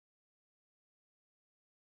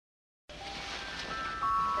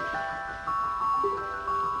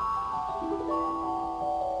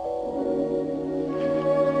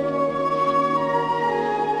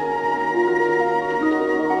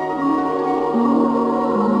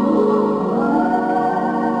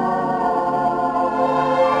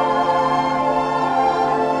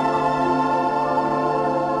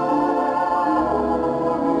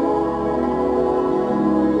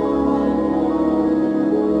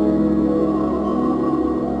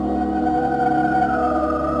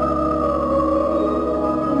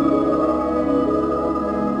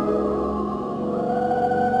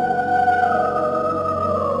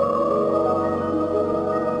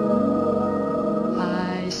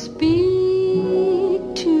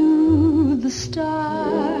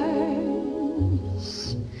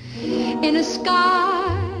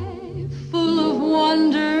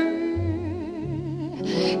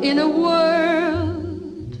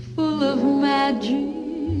full of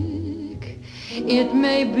magic. It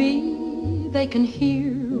may be they can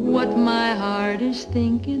hear what my heart is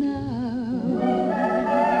thinking of.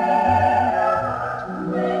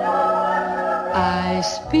 I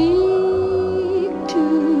speak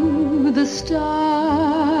to the stars,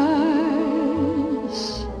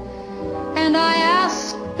 and I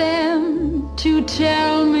ask them to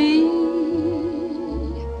tell me,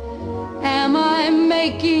 am I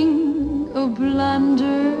making a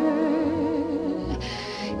blunder?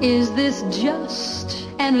 Is this just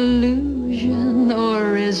an illusion,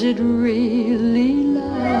 or is it really love?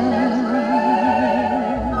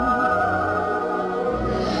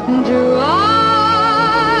 Do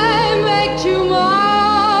I make too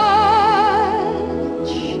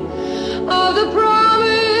much of the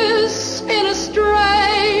promise in a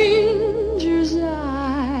stranger's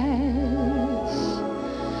eyes?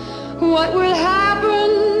 What will happen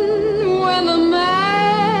when the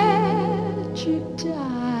magic dies?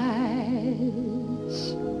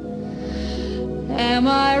 Am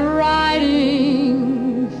I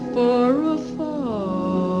riding for a fall?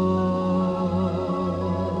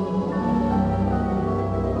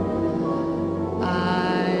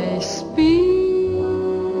 I speak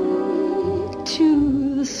to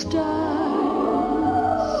the stars,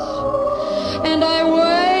 and I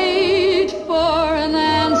wait for an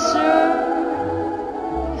answer.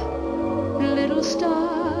 Little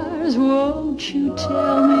stars, won't you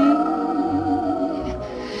tell me?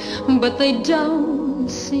 But they don't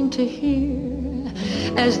seem to hear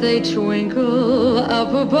as they twinkle up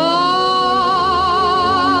above.